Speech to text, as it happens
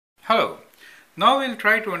Hello. Now we'll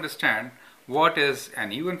try to understand what is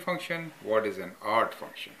an even function, what is an odd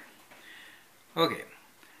function. Okay.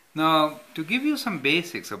 Now to give you some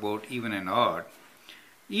basics about even and odd,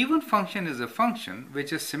 even function is a function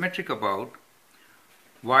which is symmetric about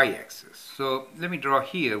y-axis. So let me draw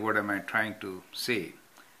here what am I trying to say.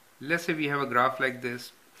 Let's say we have a graph like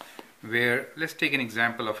this where let's take an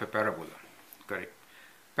example of a parabola. Correct.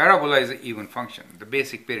 Parabola is an even function, the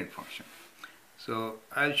basic parent function. So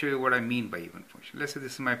I'll show you what I mean by even function. Let's say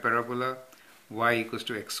this is my parabola, y equals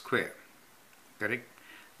to x square. Correct?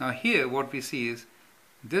 Now here what we see is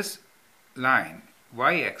this line,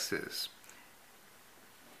 y-axis,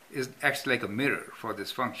 acts like a mirror for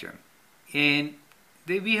this function. And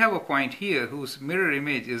we have a point here whose mirror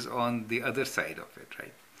image is on the other side of it,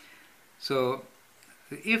 right? So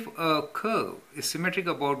if a curve is symmetric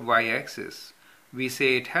about y-axis, we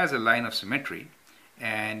say it has a line of symmetry.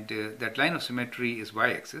 And that line of symmetry is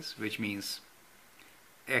y-axis, which means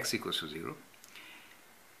x equals to 0.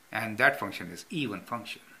 And that function is even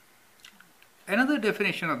function. Another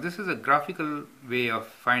definition of this is a graphical way of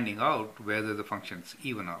finding out whether the function is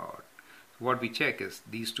even or odd. So what we check is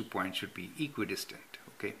these 2 points should be equidistant.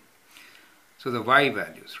 Okay. So the y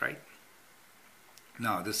values, right?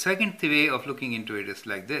 Now the second way of looking into it is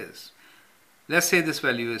like this. Let's say this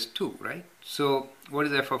value is 2, right? So what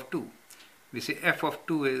is f of 2? We say f of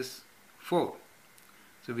 2 is 4.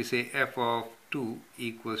 So we say f of 2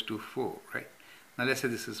 equals to 4, right? Now let's say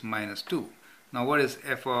this is minus 2. Now what is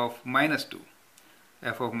f of minus 2?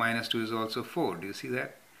 F of minus 2 is also 4. Do you see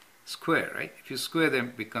that? Square, right? If you square them,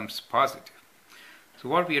 it becomes positive. So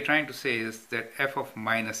what we are trying to say is that f of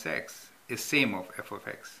minus x is same of f of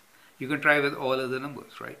x. You can try with all other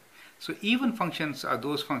numbers, right? So even functions are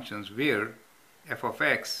those functions where f of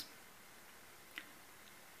x,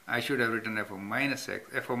 I should have written f of minus x.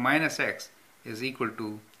 F of minus x is equal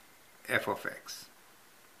to f of x.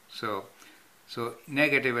 So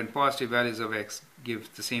negative and positive values of x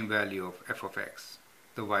give the same value of f of x,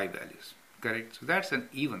 the y values. Correct? So that's an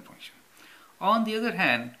even function. On the other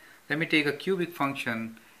hand, let me take a cubic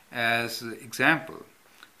function as an example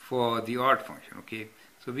for the odd function. Okay.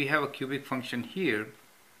 So we have a cubic function here,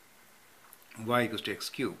 y equals to x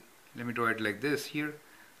cubed. Let me draw it like this here.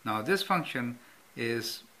 Now this function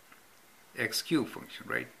is x cube function,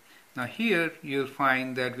 right? Now here you'll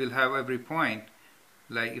find that we'll have every point,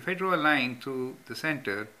 like if I draw a line through the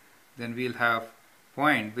center, then we'll have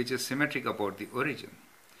point which is symmetric about the origin.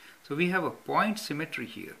 So we have a point symmetry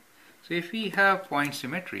here. So if we have point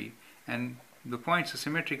symmetry and the points are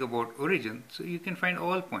symmetric about origin, so you can find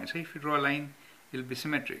all points. So if you draw a line, it'll be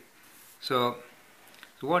symmetric. So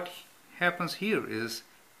what happens here is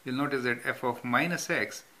you'll notice that f of minus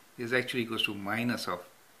x is actually equals to minus of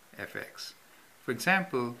fx. For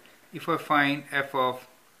example, if I find f of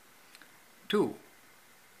 2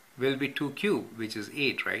 will be 2 cubed, which is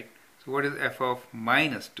 8, right? So what is f of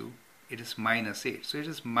minus 2? It is minus 8. So it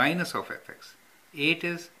is minus of fx. 8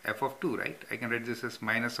 is f of 2, right? I can write this as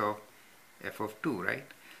minus of f of 2, right?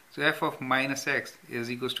 So f of minus x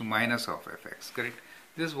is equals to minus of fx, correct?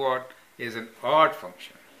 This is what is an odd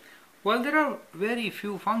function. Well, there are very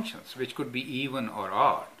few functions which could be even or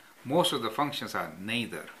odd. Most of the functions are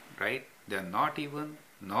neither, right? They are not even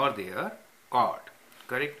nor they are odd,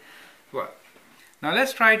 correct? Well, now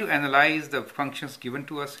let's try to analyze the functions given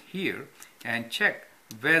to us here and check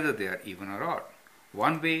whether they are even or odd.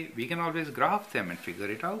 One way, we can always graph them and figure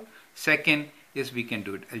it out. Second is we can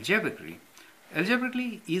do it algebraically.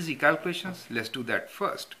 Algebraically, easy calculations, let's do that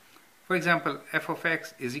first. For example, f of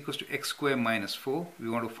x is equals to x squared minus 4. We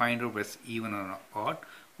want to find out whether it's even or odd.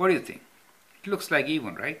 What do you think? It looks like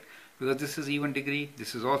even, right? Because this is even degree,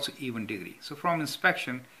 this is also even degree. So from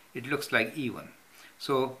inspection, it looks like even.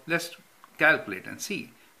 So let's calculate and see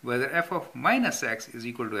whether f of minus x is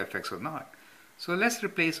equal to fx or not. So let's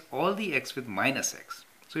replace all the x with minus x.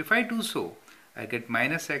 So if I do so, I get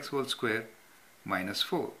minus x whole square minus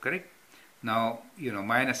 4, correct? Now,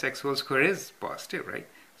 minus x whole square is positive, right?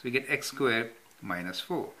 So we get x squared minus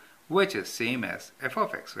 4, which is same as f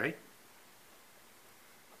of x, right?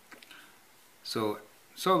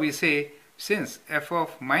 So we say since f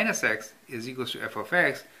of minus x is equals to f of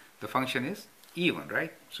x, the function is even,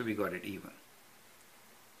 right? So we got it even.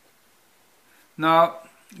 Now,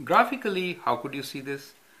 graphically, how could you see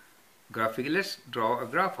this? Graphically, let's draw a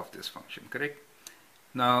graph of this function, correct?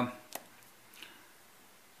 Now,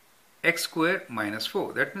 x squared minus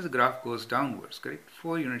 4, that means the graph goes downwards, correct?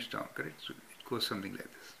 4 units down, correct? So it goes something like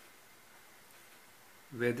this,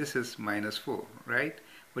 where this is minus 4, right?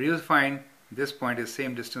 But you'll find this point is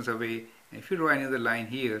same distance away, and if you draw any other line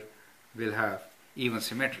here, we'll have even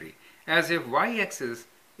symmetry, as if y-axis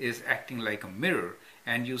is acting like a mirror,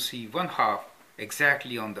 and you see one half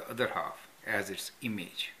exactly on the other half as its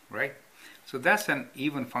image, right? So that's an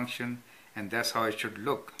even function, and that's how it should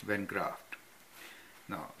look when graphed.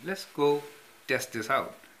 Now let's go test this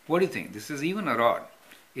out. What do you think? This is even or odd?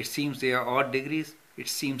 It seems they are odd degrees. It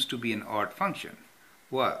seems to be an odd function.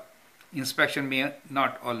 Well, inspection may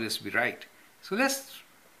not always be right. So let's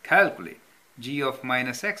calculate. G of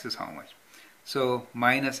minus x is how much? So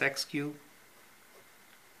minus x cubed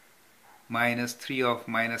minus 3 of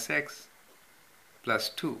minus x plus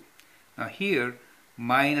 2. Now here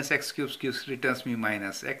minus x cubed returns me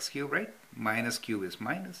minus x cubed, right? Minus cube is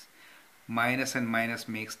minus. Minus and minus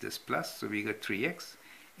makes this plus, so we got 3x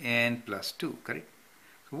and plus 2, correct?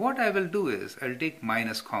 So what I will do is I'll take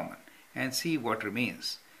minus common and see what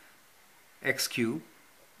remains. X cubed,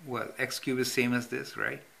 well, x cubed is same as this,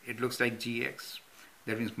 right? It looks like gx.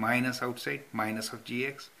 That means minus outside, minus of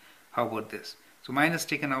gx. How about this? So minus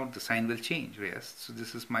taken out, the sign will change, yes? So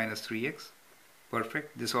this is minus 3x.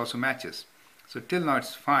 Perfect. This also matches. So till now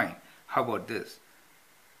it's fine. How about this?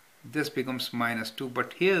 This becomes minus 2,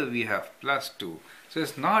 but here we have plus 2. So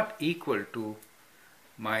it's not equal to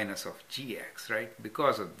minus of gx, right?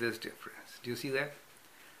 Because of this difference. Do you see that?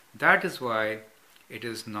 That is why it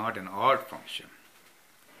is not an odd function.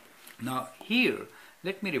 Now here,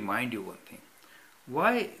 let me remind you one thing.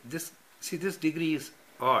 Why this, see this degree is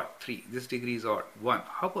odd, 3. This degree is odd, 1.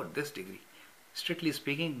 How about this degree? Strictly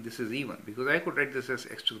speaking, this is even, because I could write this as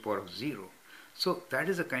x to the power of 0. So that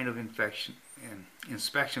is a kind of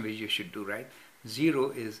inspection which you should do, right?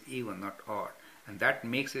 0 is even, not odd. And that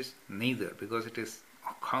makes it neither, because it is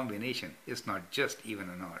a combination. It's not just even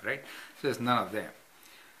and odd, right? So it's none of them.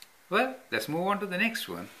 Well, let's move on to the next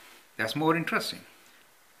one. That's more interesting.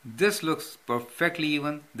 This looks perfectly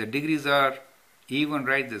even. The degrees are even,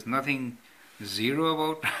 right? There's nothing 0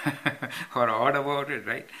 about or odd about it,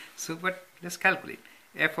 right? So, but let's calculate.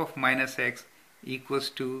 F of minus x equals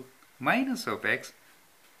to minus of x.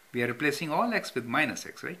 We are replacing all x with minus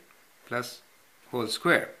x, right? Plus whole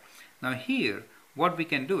square. Now here, what we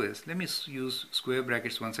can do is, let me use square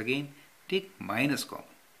brackets once again. Take minus common.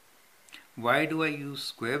 Why do I use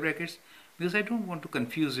square brackets? Because I don't want to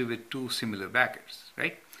confuse you with two similar brackets,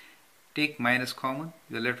 right? Take minus common,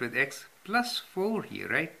 you're left with x plus 4 here,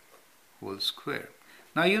 right? Whole square.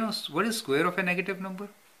 Now you know what is square of a negative number?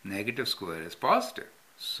 Negative square is positive.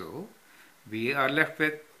 So we are left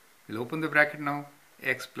with, we'll open the bracket now,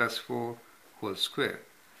 x plus 4 whole square.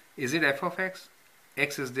 Is it f of x?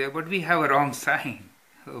 X is there, but we have a wrong sign.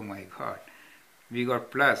 Oh my god. We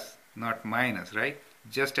got plus, not minus, right?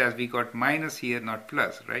 Just as we got minus here, not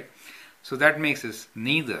plus, right? So that makes it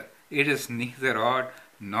neither. It is neither odd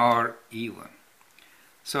nor even.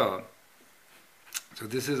 So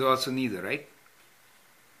this is also neither, right?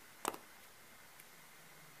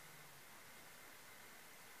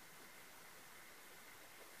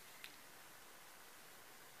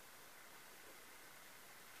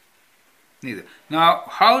 Neither. Now,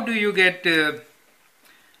 how do you get to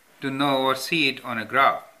know or see it on a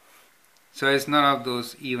graph? So it's none of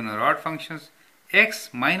those even or odd functions. X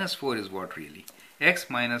minus 4 is what really? X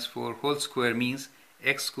minus 4 whole square means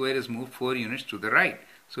x square is moved 4 units to the right.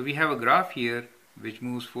 So we have a graph here which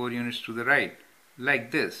moves 4 units to the right,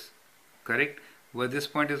 like this, correct? Well, this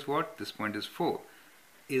point is what? This point is 4.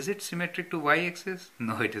 Is it symmetric to y-axis?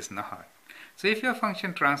 No, it is not. So if your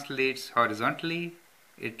function translates horizontally,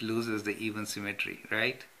 it loses the even symmetry,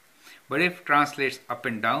 right? But if it translates up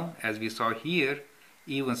and down, as we saw here,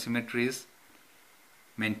 even symmetry is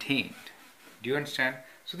maintained. Do you understand?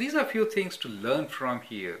 So these are a few things to learn from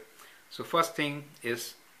here. So first thing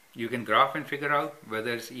is you can graph and figure out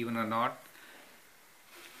whether it's even or not,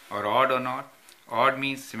 or odd or not. Odd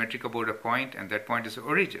means symmetric about a point, and that point is the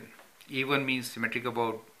origin. Even means symmetric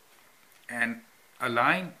about a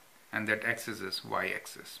line, and that axis is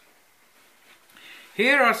y-axis.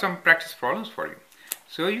 Here are some practice problems for you.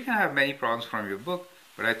 So you can have many problems from your book,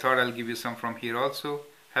 but I thought I'll give you some from here also.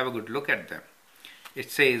 Have a good look at them.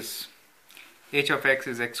 It says h of x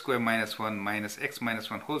is x squared minus 1 minus x minus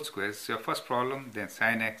 1 whole square. It's your first problem. Then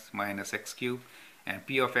sin x minus x cubed, and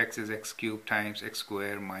p of x is x cubed times x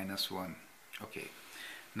squared minus 1. Okay.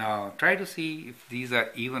 Now try to see if these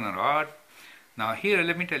are even or odd. Now here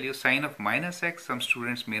let me tell you, sign of minus x, some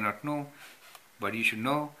students may not know, but you should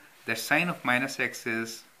know that sign of minus x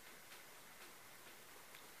is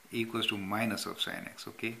equals to minus of sin x,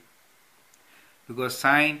 okay? Because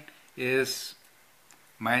sine is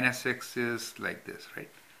minus x is like this, right?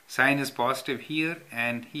 Sine is positive here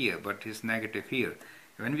and here, but is negative here.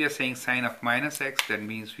 When we are saying sine of minus x, that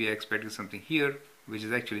means we are expecting something here which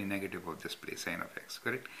is actually negative of this place, sine of x,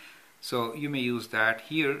 correct? So you may use that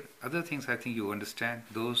here. Other things I think you understand.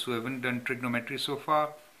 Those who haven't done trigonometry so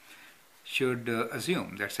far should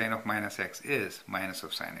assume that sine of minus x is minus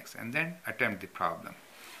of sine x and then attempt the problem.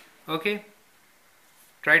 Okay?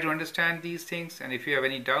 Try to understand these things, and if you have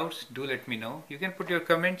any doubts, do let me know. You can put your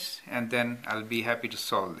comments and then I'll be happy to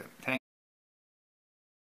solve them. Thank you.